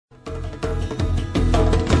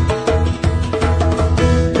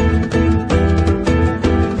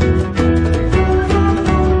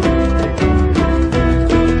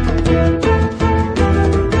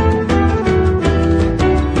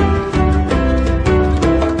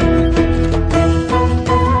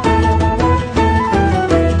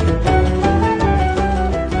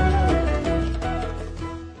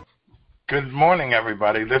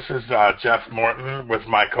everybody. This is Jeff Morton with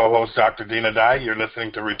my co-host, Dr. Dina Dye. You're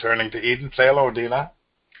listening to Returning to Eden. Say hello, Dina.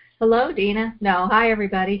 Hello, Dina. No, hi,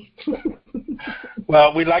 everybody.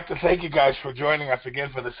 Well, we'd like to thank you guys for joining us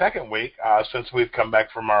again for the second week since we've come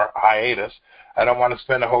back from our hiatus. I don't want to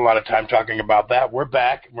spend a whole lot of time talking about that. We're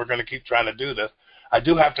back. We're going to keep trying to do this. I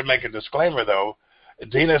do have to make a disclaimer, though.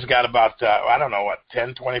 Dina's got about,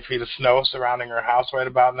 10, 20 feet of snow surrounding her house right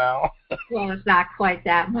about now. Well, it's not quite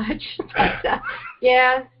that much. But,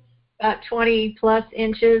 yeah, about 20-plus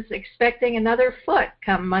inches, expecting another foot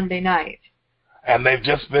come Monday night. And they've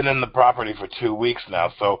just been in the property for 2 weeks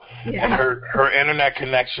now, so yeah. And her internet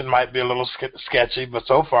connection might be a little sketchy, but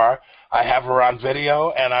so far I have her on video,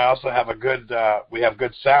 and I also have we have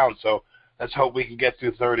good sound, so let's hope we can get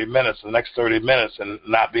through the next 30 minutes, and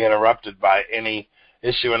not be interrupted by any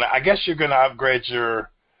issue. And I guess you're going to upgrade your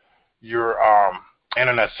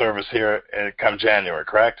internet service here come January,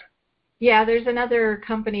 correct? Yeah, there's another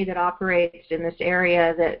company that operates in this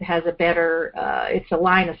area that has a better, it's a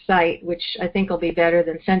line of sight, which I think will be better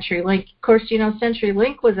than CenturyLink. Of course, you know,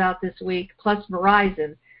 CenturyLink was out this week, plus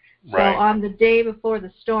Verizon. Right. So on the day before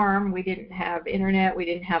the storm, we didn't have internet, we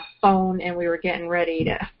didn't have phone, and we were getting ready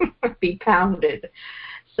to be pounded.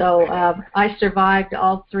 So I survived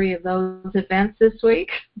all three of those events this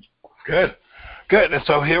week. Good. And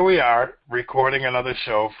so here we are, recording another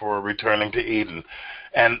show for Returning to Eden.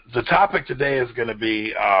 And the topic today is going to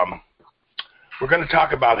be, we're going to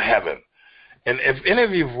talk about heaven. And if any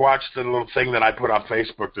of you have watched the little thing that I put on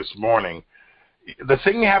Facebook this morning, the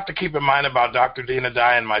thing you have to keep in mind about Dr. Dina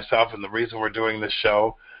Dye and myself, and the reason we're doing this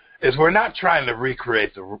show, is we're not trying to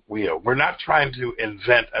recreate the wheel. We're not trying to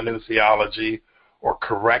invent a new theology or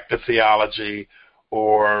correct a theology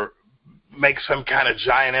or make some kind of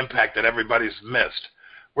giant impact that everybody's missed.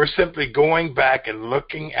 We're simply going back and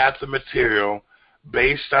looking at the material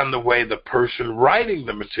based on the way the person writing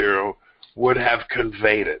the material would have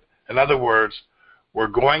conveyed it. In other words, we're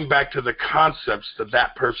going back to the concepts that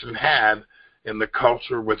that person had in the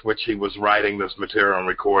culture with which he was writing this material and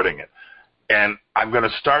recording it. And I'm going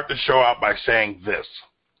to start the show out by saying this.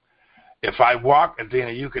 If I walk, and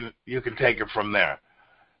Dina, you can take it from there.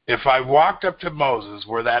 If I walked up to Moses,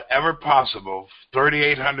 were that ever possible,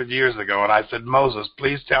 3,800 years ago, and I said, Moses,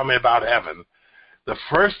 please tell me about heaven, the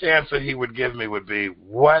first answer he would give me would be,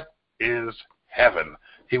 what is heaven?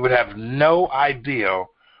 He would have no idea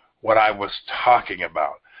what I was talking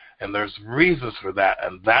about. And there's reasons for that,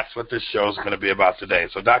 and that's what this show is going to be about today.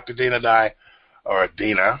 So Dr. Dina Dye, or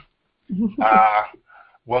Dina,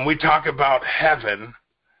 when we talk about heaven,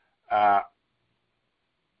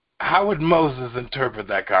 how would Moses interpret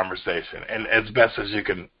that conversation, and as best as you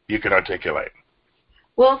can articulate?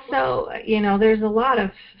 Well, so, you know, there's a lot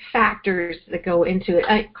of factors that go into it.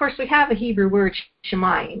 Of course, we have a Hebrew word,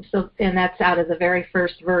 shemayim, and that's out of the very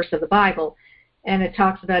first verse of the Bible. And it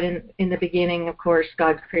talks about in the beginning, of course,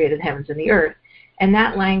 God created the heavens and the earth. And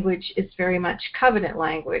that language is very much covenant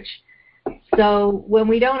language. So when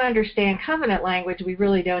we don't understand covenant language, we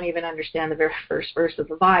really don't even understand the very first verse of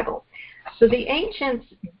the Bible. So the ancients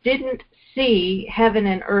didn't see heaven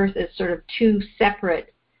and earth as sort of two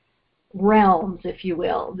separate realms, if you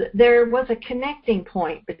will. There was a connecting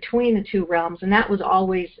point between the two realms, and that was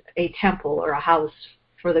always a temple or a house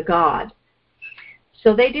for the god.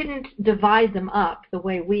 So they didn't divide them up the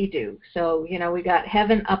way we do. So, you know, we got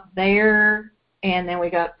heaven up there, and then we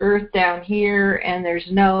got earth down here, and there's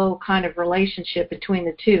no kind of relationship between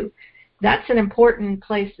the two. That's an important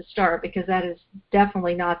place to start, because that is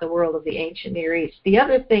definitely not the world of the ancient Near East. The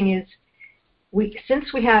other thing is,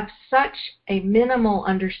 since we have such a minimal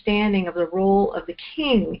understanding of the role of the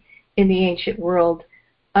king in the ancient world,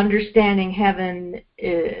 understanding heaven,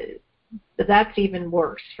 that's even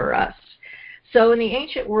worse for us. So in the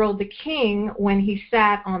ancient world, the king, when he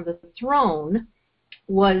sat on the throne,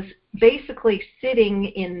 was basically sitting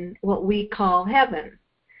in what we call heaven.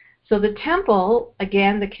 So the temple,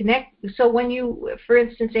 again, so when you, for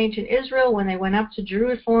instance, ancient Israel, when they went up to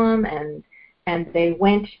Jerusalem and they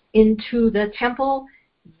went into the temple,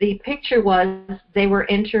 the picture was they were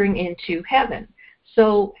entering into heaven.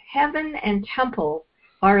 So heaven and temple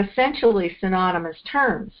are essentially synonymous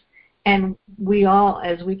terms. And we all,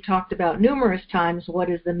 as we've talked about numerous times, what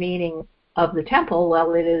is the meaning of the temple?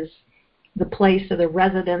 Well, it is the place of the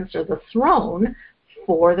residence or the throne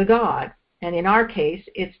for the god. And in our case,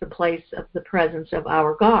 it's the place of the presence of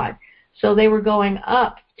our God. So they were going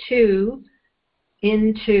up into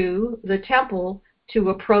the temple to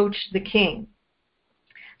approach the king.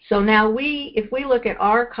 So now if we look at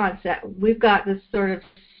our concept, we've got this sort of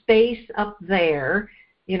space up there,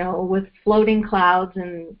 you know, with floating clouds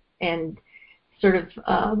and sort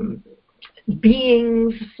of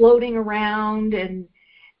beings floating around, and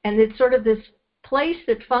it's sort of this place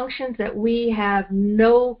that functions that we have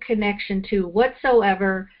no connection to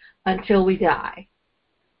whatsoever until we die.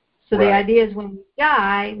 So Right. The idea is when we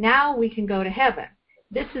die, now we can go to heaven.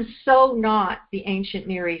 This is so not the ancient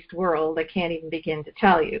Near East world, I can't even begin to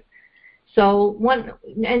tell you. So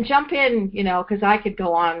and jump in, because I could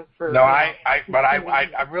go on for. No, I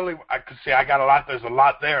could see I got a lot. There's a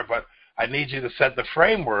lot there, but I need you to set the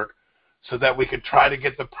framework so that we could try to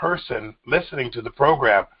get the person listening to the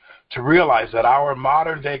program to realize that our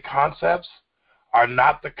modern day concepts are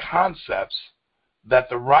not the concepts that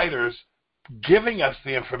the writers giving us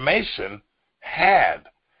the information had.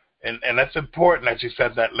 And that's important that you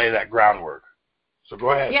said that, lay that groundwork. So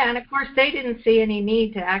go ahead. Yeah, and of course they didn't see any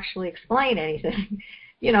need to actually explain anything.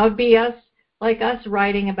 It'd be us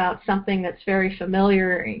writing about something that's very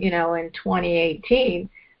familiar, in 2018.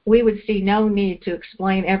 We would see no need to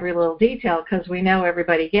explain every little detail because we know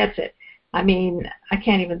everybody gets it. I mean, I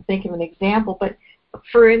can't even think of an example, but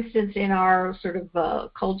for instance, in our sort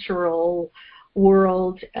of cultural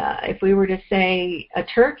world, if we were to say a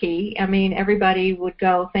turkey, I mean, everybody would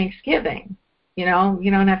go Thanksgiving. You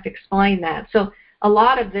don't have to explain that. So a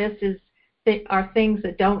lot of this are things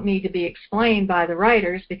that don't need to be explained by the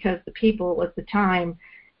writers because the people at the time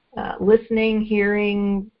listening,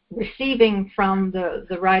 hearing, receiving from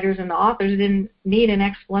the writers and the authors didn't need an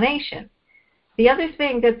explanation. The other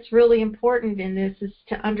thing that's really important in this is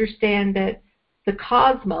to understand that the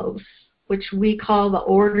cosmos, which we call the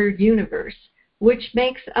ordered universe, which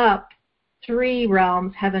makes up three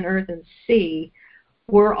realms, heaven, earth, and sea,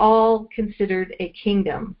 were all considered a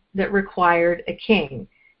kingdom that required a king.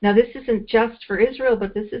 Now, this isn't just for Israel,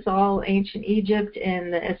 but this is all ancient Egypt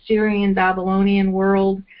and the Assyrian, Babylonian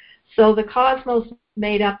world. So the cosmos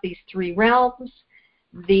made up these three realms.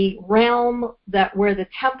 The realm where the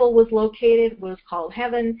temple was located was called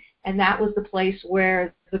heaven, and that was the place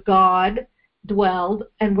where the God dwelled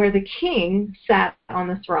and where the king sat on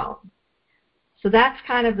the throne. So that's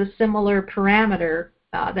kind of the similar parameter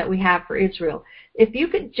that we have for Israel. If you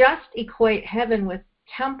could just equate heaven with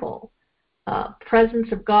temple,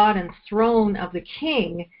 presence of God and throne of the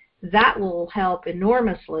king, that will help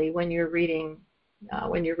enormously when you're reading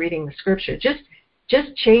the scripture.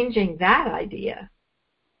 Just changing that idea.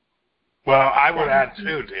 Well, I would add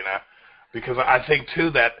too, Dina, because I think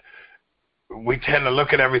too that we tend to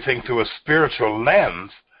look at everything through a spiritual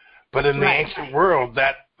lens, but in the ancient world,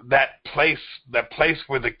 that place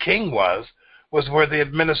where the king was where the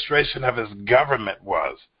administration of his government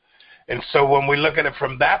was. And so when we look at it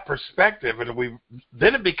from that perspective,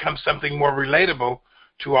 then it becomes something more relatable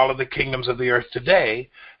to all of the kingdoms of the earth today,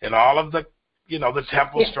 and all of the the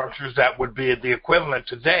temple structures that would be the equivalent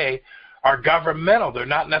today are governmental. They're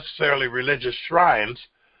not necessarily religious shrines,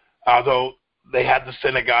 although they had the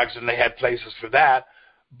synagogues and they had places for that.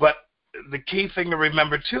 But the key thing to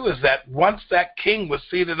remember, too, is that once that king was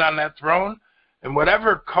seated on that throne, in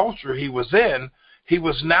whatever culture he was in, he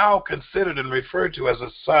was now considered and referred to as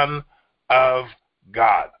a son of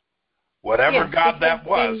God. Whatever God that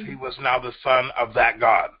was, he was now the son of that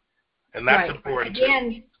God. And that's important,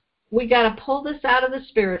 too. We got to pull this out of the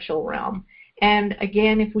spiritual realm. And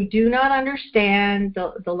again, if we do not understand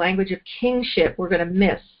the language of kingship, we're going to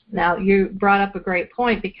miss. Now, you brought up a great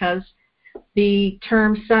point, because the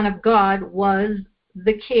term son of God was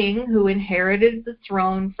the king who inherited the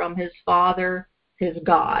throne from his father, his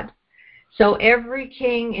God. So every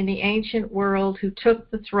king in the ancient world who took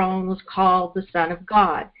the throne was called the son of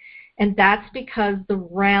God. And that's because the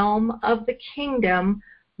realm of the kingdom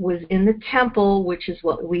was in the temple, which is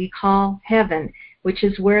what we call heaven, which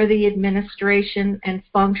is where the administration and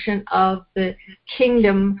function of the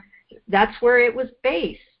kingdom, that's where it was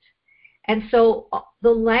based. And so the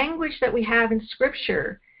language that we have in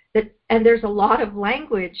Scripture, and there's a lot of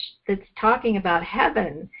language that's talking about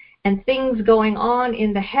heaven and things going on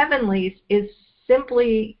in the heavenlies, is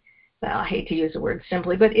simply, well, I hate to use the word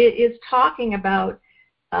simply, but it is talking about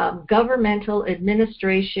governmental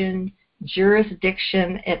administration,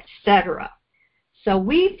 jurisdiction, etc. So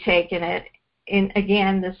we've taken it in,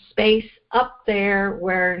 again, the space up there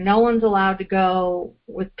where no one's allowed to go,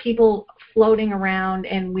 with people floating around,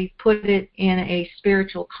 and we put it in a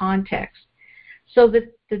spiritual context. So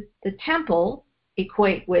the temple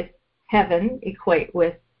equate with heaven, equate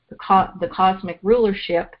with the cosmic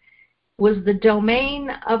rulership, was the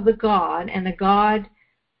domain of the God, and the God,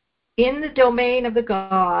 in the domain of the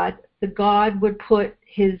God would put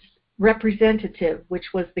his representative, which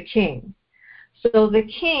was the king. So the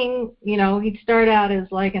king, he'd start out as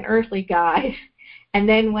like an earthly guy, and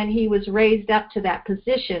then when he was raised up to that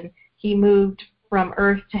position, he moved from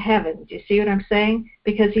earth to heaven. Do you see what I'm saying?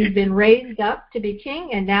 Because he's been raised up to be king,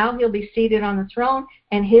 and now he'll be seated on the throne,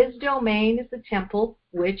 and his domain is the temple,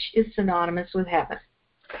 which is synonymous with heaven.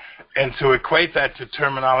 And to equate that to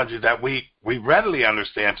terminology that we readily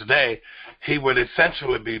understand today, he would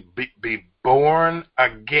essentially be born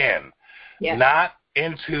again. Yes. Not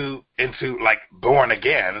into like born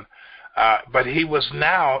again, but he was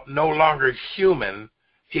now no longer human.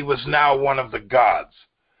 He was now one of the gods.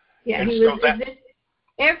 Yeah,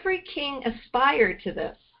 every king aspired to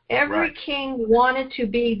this. Every king wanted to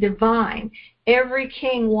be divine. Every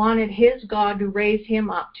king wanted his God to raise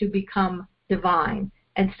him up to become divine.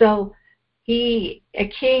 And so a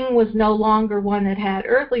king was no longer one that had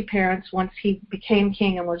earthly parents once he became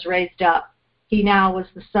king and was raised up. He now was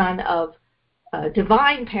the son of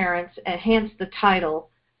divine parents, and hence the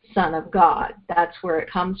title Son of God. That's where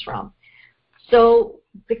it comes from. So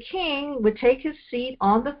the king would take his seat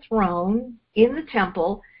on the throne in the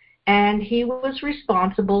temple, and he was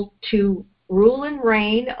responsible to rule and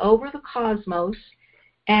reign over the cosmos,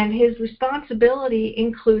 and his responsibility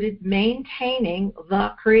included maintaining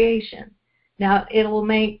the creation. Now,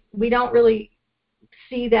 we don't really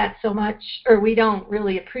see that so much, or we don't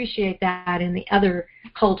really appreciate that in the other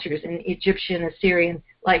cultures, in Egyptian, Assyrian.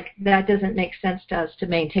 Like, that doesn't make sense to us to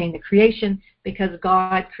maintain the creation because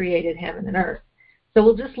God created heaven and earth. So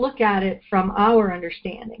we'll just look at it from our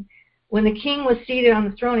understanding. When the king was seated on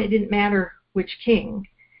the throne, it didn't matter which king.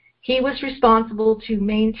 He was responsible to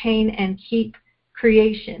maintain and keep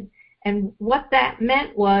creation. And what that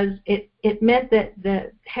meant was it meant that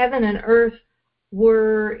the heaven and earth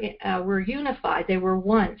were unified. They were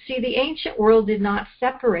one. See, the ancient world did not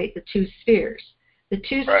separate the two spheres. The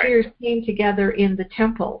two spheres came together in the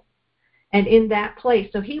temple and in that place.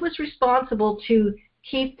 So he was responsible to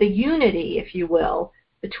keep the unity, if you will,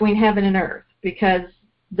 between heaven and earth, because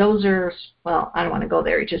those are, well, I don't want to go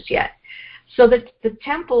there just yet. So a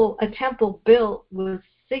temple built was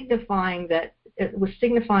signifying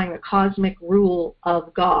the cosmic rule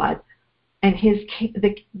of God, and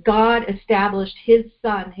God established his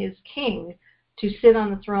son, his king, to sit on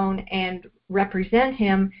the throne and represent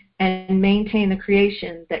him and maintain the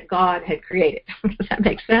creation that God had created. Does that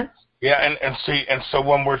make sense? Yeah, and so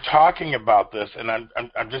when we're talking about this, and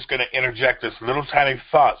I'm just going to interject this little tiny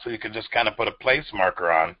thought so you can just kind of put a place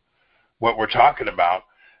marker on what we're talking about.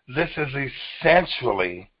 This is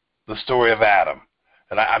essentially the story of Adam.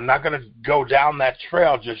 And I'm not going to go down that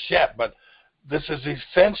trail just yet, but this is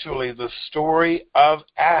essentially the story of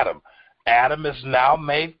Adam. Adam is now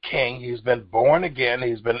made king. He's been born again.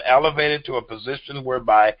 He's been elevated to a position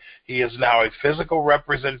whereby he is now a physical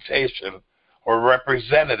representation or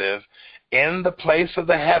representative in the place of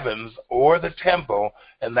the heavens or the temple,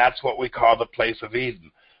 and that's what we call the place of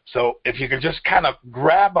Eden. So if you can just kind of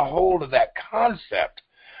grab a hold of that concept,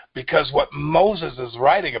 because what Moses is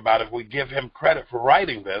writing about, if we give him credit for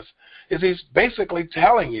writing this, is he's basically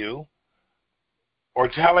telling you, or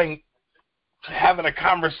having a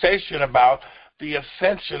conversation about the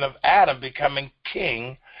ascension of Adam becoming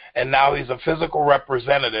king, and now he's a physical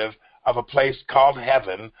representative of a place called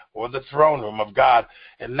heaven, or the throne room of God.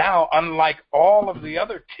 And now, unlike all of the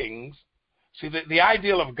other kings, see, the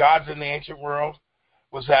ideal of gods in the ancient world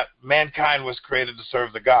was that mankind was created to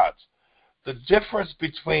serve the gods. The difference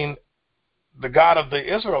between the God of the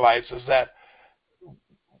Israelites is that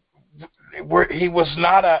it was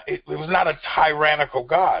not a tyrannical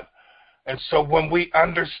God. And so when we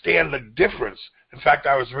understand the difference, in fact,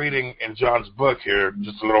 I was reading in John's book here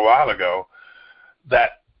just a little while ago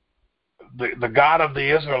that the God of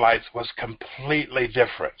the Israelites was completely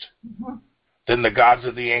different than the gods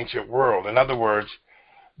of the ancient world. In other words,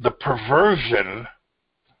 the perversion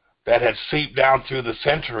that had seeped down through the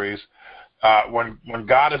centuries, when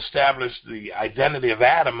God established the identity of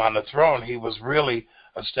Adam on the throne, he was really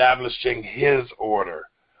establishing his order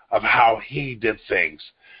of how he did things,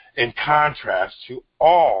 in contrast to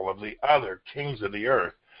all of the other kings of the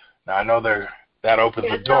earth. Now, I know that opens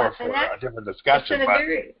the door for a different discussion.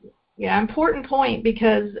 Important point,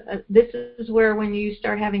 because this is where when you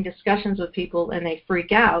start having discussions with people and they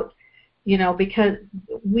freak out, because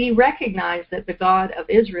we recognize that the God of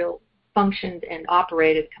Israel functioned and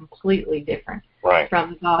operated completely different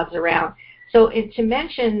from the gods around. So to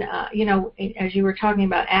mention, as you were talking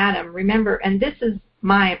about Adam, remember, and this is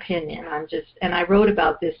my opinion, and I wrote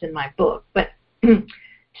about this in my book, but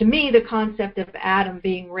to me, the concept of Adam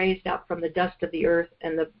being raised up from the dust of the earth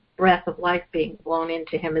and the breath of life being blown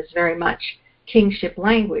into him is very much kingship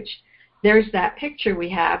language. There's that picture we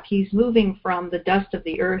have. He's moving from the dust of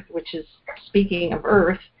the earth, which is speaking of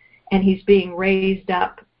earth, and he's being raised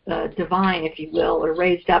up divine, if you will, or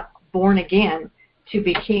raised up born again to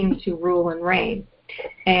be king, to rule and reign.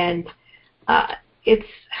 And I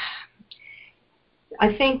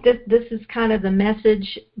think that this is kind of the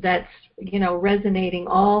message that's, resonating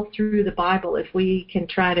all through the Bible if we can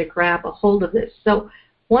try to grab a hold of this. So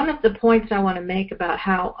one of the points I want to make about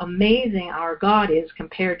how amazing our God is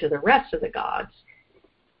compared to the rest of the gods,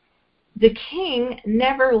 the king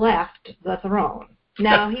never left the throne.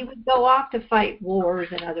 Now, he would go off to fight wars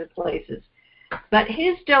in other places, but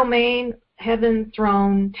his domain, heaven,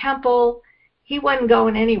 throne, temple, he wasn't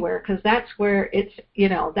going anywhere, because that's where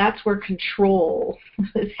that's where control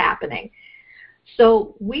is happening.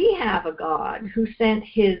 So we have a God who sent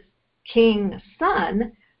his king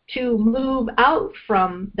son to move out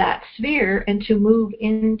from that sphere and to move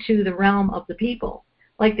into the realm of the people.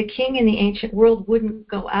 Like the king in the ancient world wouldn't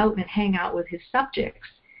go out and hang out with his subjects,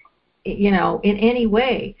 in any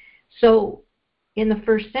way. So in the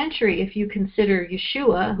first century, if you consider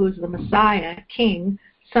Yeshua, who's the Messiah, King,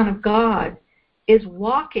 Son of God, is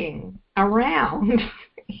walking around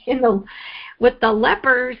with the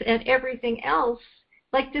lepers and everything else,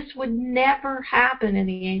 like this would never happen in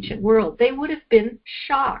the ancient world. They would have been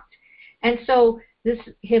shocked. And so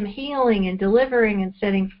him healing and delivering and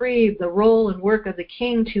setting free, the role and work of the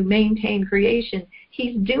king to maintain creation,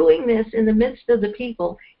 he's doing this in the midst of the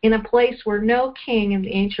people in a place where no king in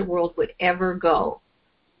the ancient world would ever go.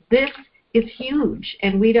 This is huge,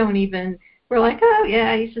 and we're like, oh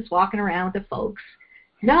yeah, he's just walking around with the folks.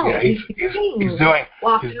 No, he's doing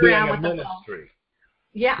a ministry.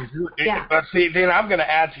 Yeah. But see, then I'm going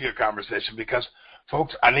to add to your conversation, because,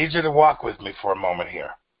 folks, I need you to walk with me for a moment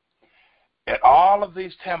here. At all of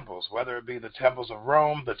these temples, whether it be the temples of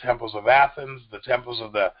Rome, the temples of Athens, the temples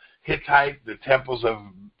of the Hittite, the temples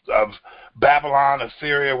of Babylon,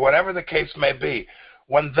 Assyria, whatever the case may be,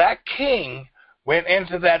 when that king went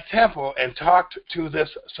into that temple and talked to this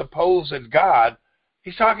supposed God,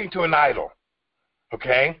 he's talking to an idol.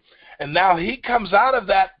 Okay? And now he comes out of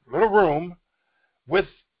that little room with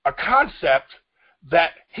a concept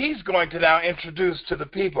that he's going to now introduce to the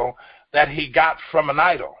people that he got from an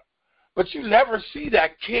idol. But you never see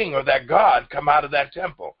that king or that God come out of that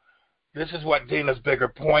temple. This is what Dina's bigger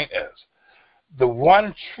point is. The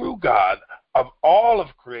one true God of all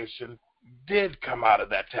of creation did come out of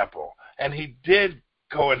that temple, and he did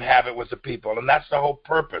co-inhabit with the people, and that's the whole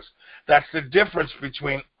purpose. That's the difference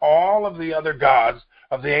between all of the other gods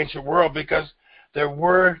of the ancient world, because there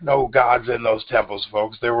were no gods in those temples,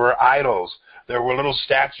 folks. There were idols. There were little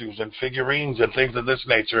statues and figurines and things of this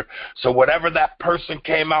nature. So whatever that person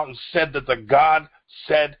came out and said that the God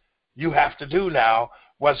said you have to do now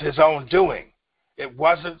was his own doing. It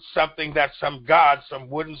wasn't something that some god, some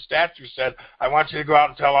wooden statue said, I want you to go out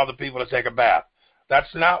and tell all the people to take a bath.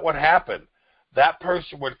 That's not what happened. That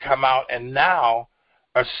person would come out and now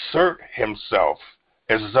assert himself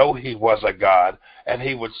as though he was a god, and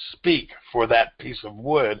he would speak for that piece of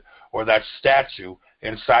wood or that statue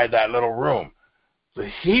inside that little room. The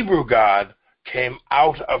Hebrew God came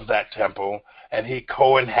out of that temple, and he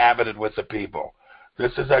co-inhabited with the people.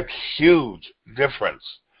 This is a huge difference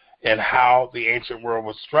in how the ancient world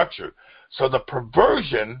was structured. So the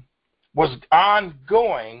perversion was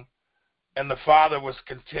ongoing, and the Father was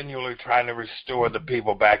continually trying to restore the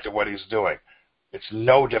people back to what he's doing. It's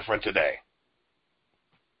no different today.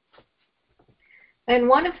 And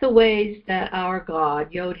one of the ways that our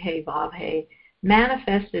God, Yod-Heh-Vav-Heh,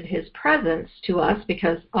 manifested his presence to us,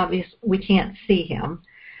 because obviously we can't see him,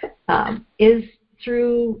 is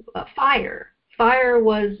through fire. Fire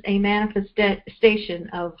was a manifestation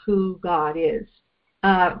of who God is.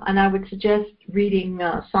 And I would suggest reading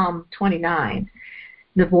Psalm 29,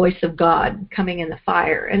 the voice of God coming in the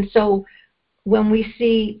fire. And so when we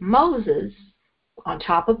see Moses on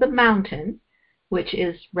top of the mountain, which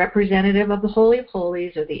is representative of the Holy of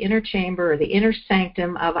Holies, or the inner chamber, or the inner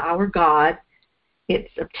sanctum of our God,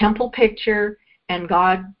 it's a temple picture, and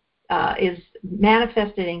God is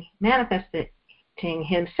manifesting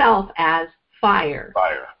himself as fire.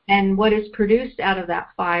 And what is produced out of that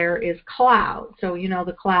fire is cloud. So,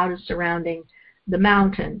 the cloud is surrounding the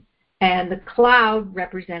mountain, and the cloud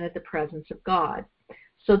represented the presence of God.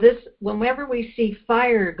 So whenever we see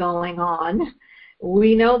fire going on,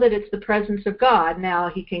 we know that it's the presence of God. Now,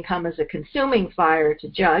 he can come as a consuming fire to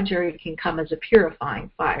judge, or he can come as a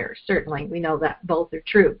purifying fire. Certainly, we know that both are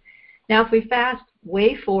true. Now, if we fast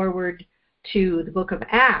way forward to the book of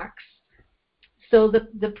Acts, so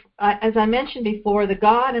as I mentioned before, the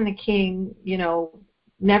God and the king,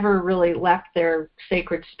 never really left their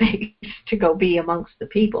sacred space to go be amongst the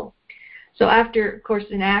people. So after, of course,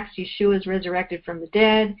 in Acts, Yeshua is resurrected from the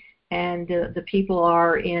dead, and the people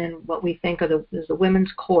are in what we think of as the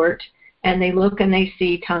women's court, and they look and they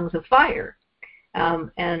see tongues of fire.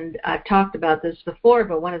 And I've talked about this before,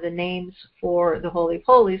 but one of the names for the Holy of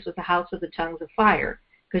Holies was the House of the Tongues of Fire.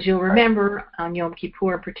 Because you'll remember on Yom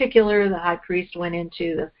Kippur in particular, the high priest went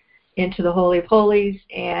into the Holy of Holies,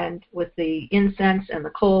 and with the incense and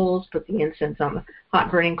the coals, put the incense on the hot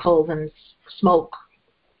burning coals, and smoke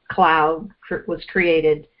cloud was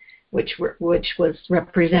created, which was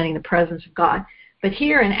representing the presence of God. But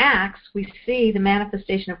here in Acts, we see the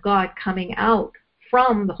manifestation of God coming out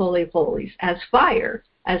from the Holy of Holies as fire,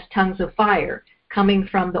 as tongues of fire, coming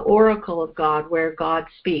from the oracle of God where God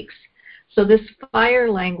speaks. So this fire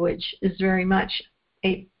language is very much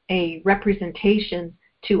a representation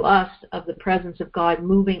to us of the presence of God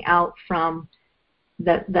moving out from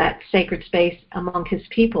that sacred space among his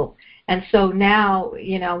people. And so now,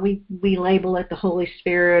 we label it the Holy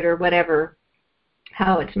Spirit or whatever,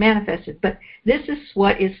 how it's manifested. But this is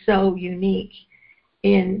what is so unique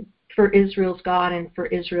for Israel's God and for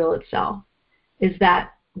Israel itself, is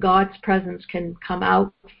that God's presence can come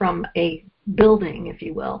out from a building, if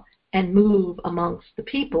you will, and move amongst the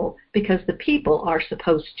people, because the people are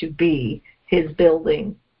supposed to be his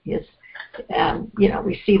building. His,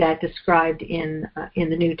 we see that described in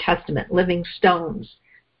the New Testament. Living stones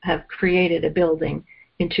have created a building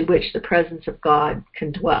into which the presence of God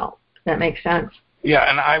can dwell. Does that make sense? Yeah,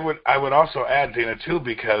 and I would also add, Dina, too,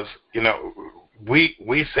 because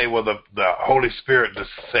we say, well, the Holy Spirit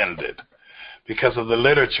descended because of the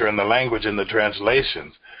literature and the language and the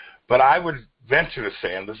translations. But I would venture to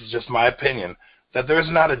say, and this is just my opinion, that there's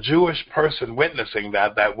not a Jewish person witnessing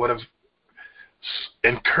that would have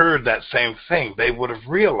incurred that same thing. They would have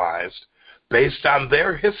realized, based on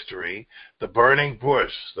their history, the burning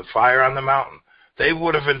bush, the fire on the mountain, they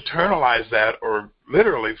would have internalized that, or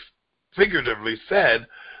literally, figuratively said,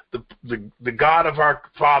 the God of our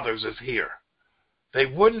fathers is here. They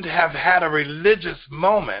wouldn't have had a religious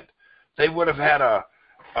moment. They would have had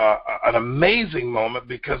an amazing moment,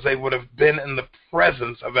 because they would have been in the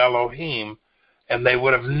presence of Elohim, and they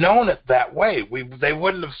would have known it that way. They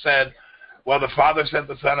wouldn't have said, well, the Father sent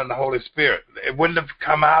the Son and the Holy Spirit. It wouldn't have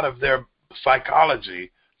come out of their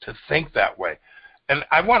psychology to think that way. And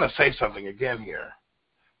I want to say something again here.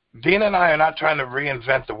 Dina and I are not trying to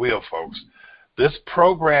reinvent the wheel, folks. This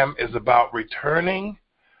program is about returning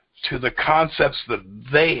to the concepts that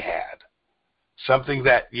they had, something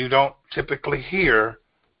that you don't typically hear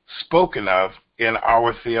spoken of in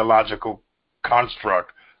our theological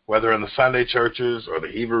construct, whether in the Sunday churches or the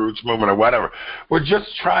Hebrew Roots movement or whatever. We're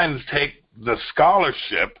just trying to take the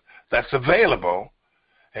scholarship that's available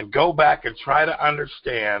and go back and try to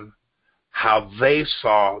understand how they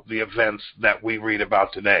saw the events that we read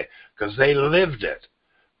about today, because they lived it.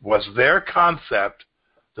 Was their concept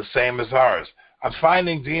the same as ours? I'm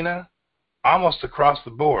finding, Dina, almost across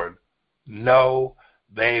the board, no,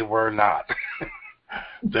 they were not.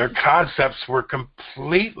 Their concepts were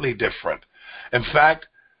completely different. In fact,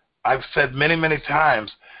 I've said many, many times,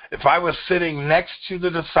 if I was sitting next to the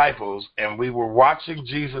disciples and we were watching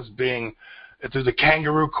Jesus being through the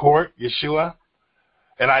kangaroo court, Yeshua,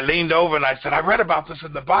 and I leaned over and I said, I read about this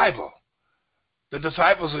in the Bible, the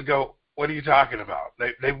disciples would go, what are you talking about?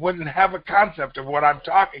 They wouldn't have a concept of what I'm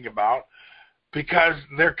talking about, because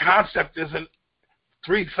their concept isn't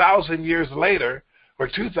 3,000 years later or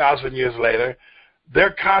 2,000 years later.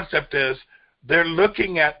 Their concept is they're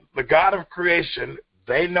looking at the God of creation.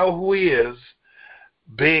 They know who he is,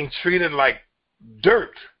 being treated like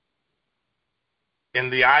dirt in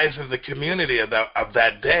the eyes of the community of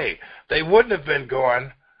that day. They wouldn't have been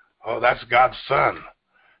going, oh, that's God's son,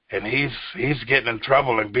 and he's getting in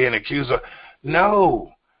trouble and being accused of.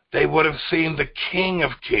 No, they would have seen the King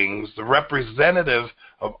of Kings, the representative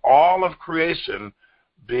of all of creation,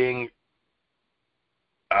 being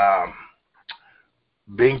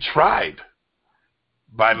tried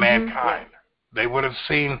by mankind. They would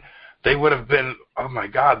have been, oh my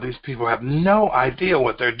God, these people have no idea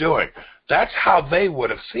what they're doing. That's how they would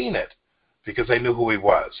have seen it, because they knew who he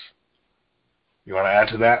was. You want to add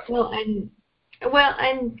to that? Well,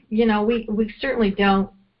 we certainly don't.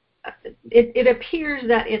 It appears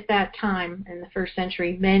that at that time in the first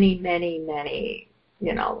century, many,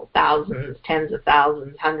 thousands, tens of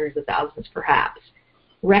thousands, hundreds of thousands perhaps,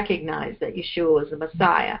 recognized that Yeshua was the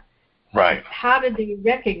Messiah. Right. How did they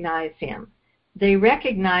recognize him? They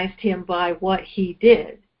recognized him by what he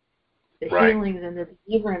did, the healings and the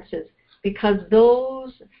deliverances, because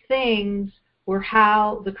those things were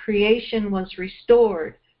how the creation was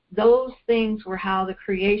restored. Those things were how the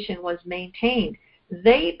creation was maintained.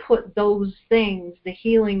 They put those things, the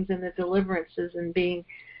healings and the deliverances and being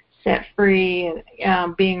set free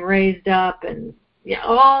and being raised up and yeah,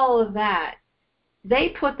 all of that. They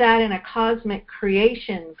put that in a cosmic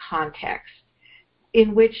creation context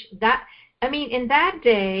in which that, I mean, in that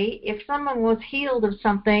day, if someone was healed of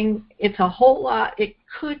something, it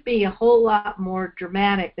could be a whole lot more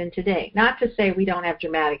dramatic than today. Not to say we don't have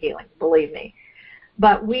dramatic healing, believe me.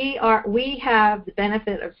 But we have the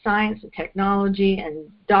benefit of science and technology and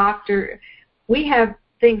we have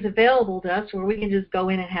things available to us where we can just go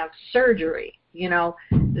in and have surgery. You know,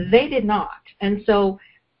 they did not. And so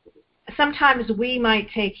sometimes we might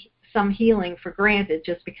take some healing for granted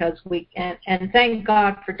just because and thank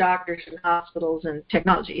God for doctors and hospitals and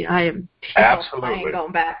technology. I ain't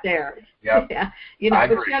going back there. Yep. Yeah. But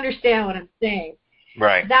you understand what I'm saying.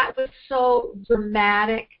 Right. That was so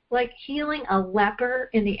dramatic. Like healing a leper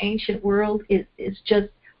in the ancient world is just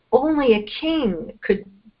only a king could,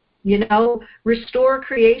 restore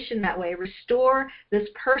creation that way, restore this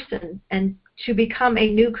person and to become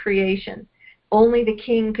a new creation. Only the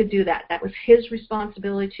king could do that. That was his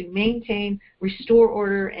responsibility to maintain, restore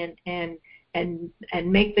order, and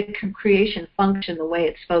make the creation function the way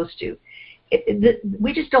it's supposed to.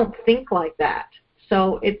 We just don't think like that.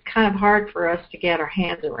 So it's kind of hard for us to get our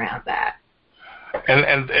hands around that.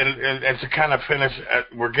 And to kind of finish,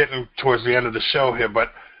 we're getting towards the end of the show here,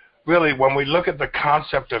 but really when we look at the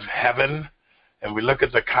concept of heaven and we look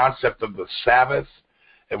at the concept of the Sabbath,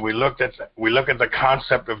 and we look at the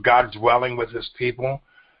concept of God dwelling with his people,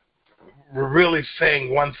 we're really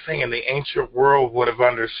saying one thing, and the ancient world would have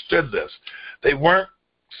understood this. They weren't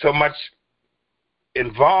so much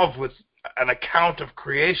involved with an account of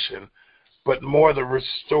creation, but more the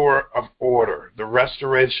restore of order, the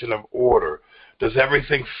restoration of order. Does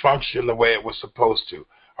everything function the way it was supposed to?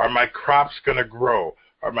 Are my crops going to grow?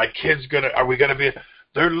 Are my kids are we going to be...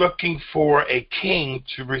 They're looking for a king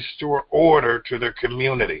to restore order to their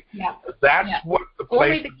community. Yeah. That's what the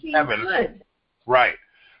place of heaven. Could. Right.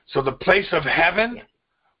 So the place of heaven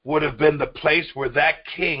would have been the place where that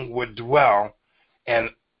king would dwell, and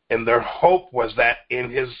their hope was that in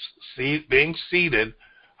his being seated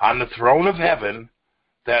on the throne of heaven,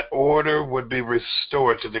 that order would be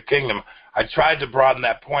restored to the kingdom. I tried to broaden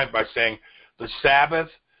that point by saying the Sabbath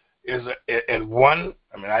is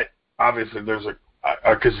obviously there's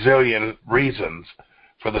a gazillion reasons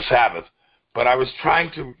for the Sabbath, but I was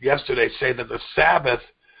trying to yesterday say that the Sabbath,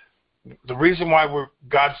 the reason why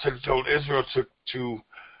God told Israel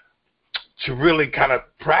to really kind of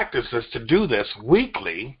practice this, to do this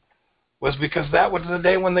weekly, was because that was the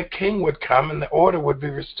day when the king would come and the order would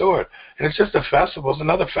be restored. And it's just a festival, it's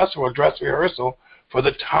another festival, a dress rehearsal for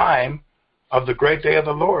the time of the great day of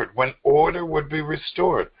the Lord, when order would be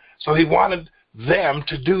restored. So he wanted them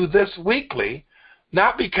to do this weekly,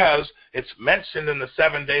 not because it's mentioned in the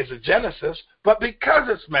 7 days of Genesis, but because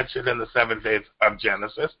it's mentioned in the 7 days of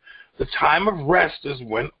Genesis. The time of rest is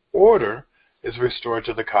when order is restored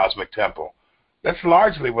to the cosmic temple. That's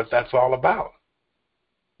largely what that's all about.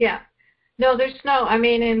 Yeah. No,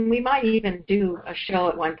 and we might even do a show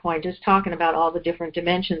at one point just talking about all the different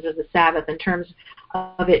dimensions of the Sabbath in terms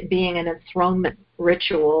of it being an enthronement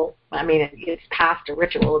ritual. I mean, it's past a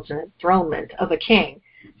ritual. It's an enthronement of a king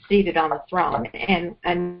seated on the throne,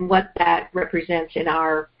 and what that represents in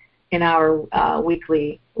our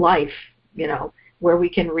weekly life, where we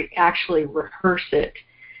can actually rehearse it.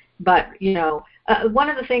 But one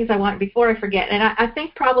of the things I want, before I forget, and I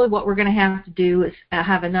think probably what we're going to have to do is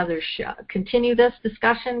have another continue this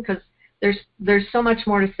discussion, because there's so much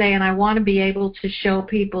more to say, and I want to be able to show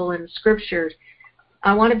people in scriptures.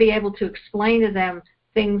 I want to be able to explain to them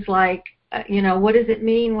things like, what does it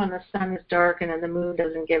mean when the sun is darkened and the moon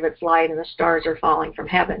doesn't give its light and the stars are falling from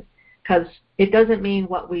heaven? Because it doesn't mean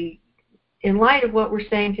in light of what we're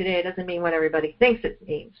saying today, it doesn't mean what everybody thinks it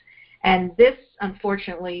means. And this,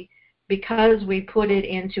 unfortunately, because we put it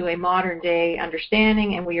into a modern day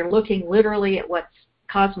understanding and we are looking literally at what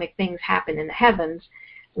cosmic things happen in the heavens,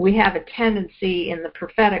 we have a tendency in the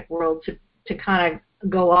prophetic world to kind of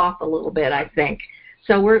go off a little bit, I think.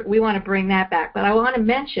 So we want to bring that back. But I want to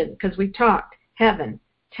mention, because we talked, heaven,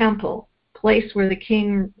 temple, place where the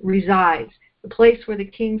king resides, the place where the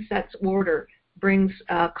king sets order, brings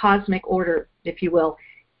cosmic order, if you will.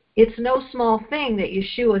 It's no small thing that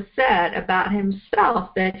Yeshua said about himself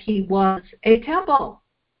that he was a temple.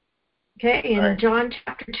 Okay, in John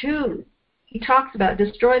chapter 2, he talks about,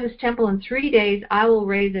 destroy this temple in 3 days, I will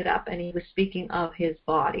raise it up, and he was speaking of his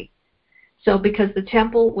body. So because the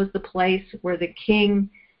temple was the place where the king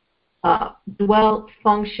dwelt,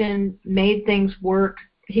 functioned, made things work,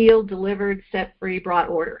 healed, delivered, set free, brought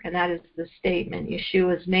order. And that is the statement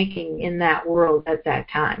Yeshua is making in that world at that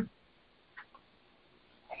time.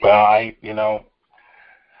 Well,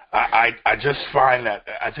 I just find that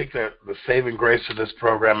I think that the saving grace of this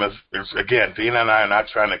program is again, Dina and I are not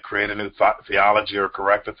trying to create a new theology or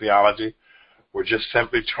correct a theology. We're just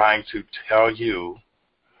simply trying to tell you,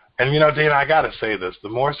 and Dina, I got to say this, the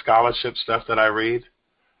more scholarship stuff that I read,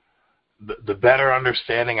 the better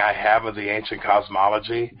understanding I have of the ancient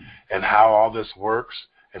cosmology and how all this works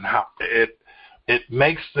and how it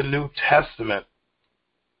makes the New Testament,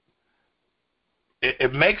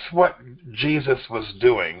 it makes what Jesus was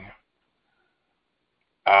doing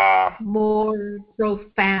more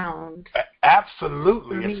profound.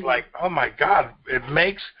 Absolutely. It's like, oh my God,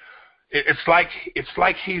 it's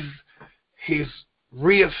like he's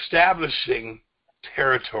reestablishing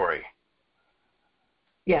territory.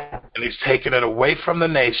 Yeah. And he's taken it away from the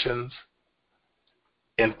nations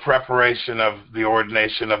in preparation of the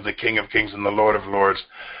ordination of the King of Kings and the Lord of Lords,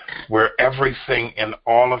 where everything in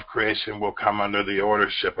all of creation will come under the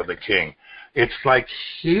ordership of the King. It's like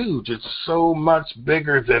huge. It's so much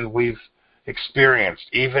bigger than we've experienced,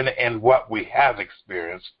 even in what we have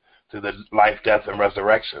experienced through the life, death, and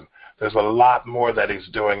resurrection. There's a lot more that he's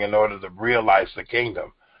doing in order to realize the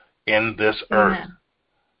kingdom in this earth. Amen.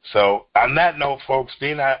 So on that note, folks,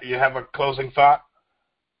 Dina, you have a closing thought?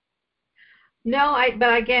 No,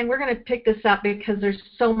 but again, we're going to pick this up because there's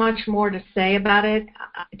so much more to say about it.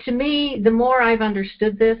 To me, the more I've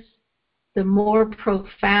understood this, the more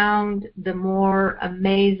profound, the more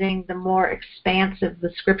amazing, the more expansive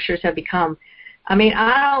the scriptures have become. I mean,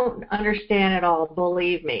 I don't understand it all,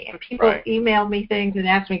 believe me. And people email me things and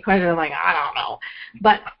ask me questions. I'm like, I don't know.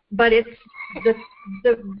 But it's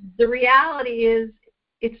the reality is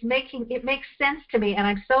it makes sense to me, and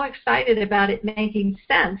I'm so excited about it making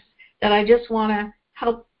sense that I just want to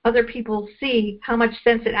help other people see how much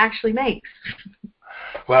sense it actually makes.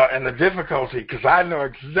 Well, and the difficulty, because I know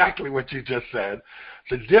exactly what you just said,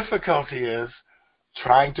 the difficulty is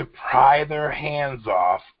trying to pry their hands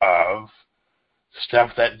off of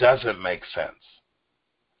stuff that doesn't make sense.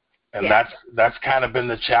 And that's kind of been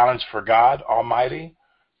the challenge for God Almighty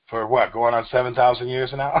for what, going on 7,000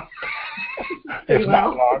 years now? If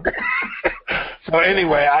not longer. So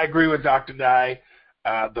anyway, I agree with Dr. Dye.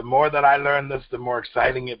 The more that I learn this, the more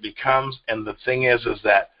exciting it becomes. And the thing is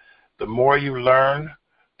that the more you learn,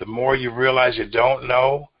 the more you realize you don't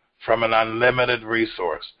know from an unlimited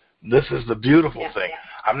resource. This is the beautiful thing.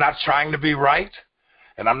 I'm not trying to be right,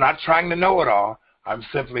 and I'm not trying to know it all. I'm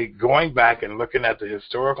simply going back and looking at the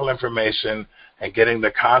historical information and getting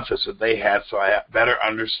the concepts that they had so I better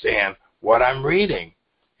understand what I'm reading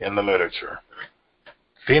in the literature.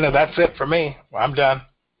 Dina, that's it for me. I'm done.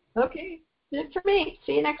 Okay, that's it for me.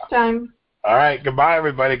 See you next time. All right, goodbye,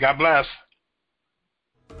 everybody. God bless.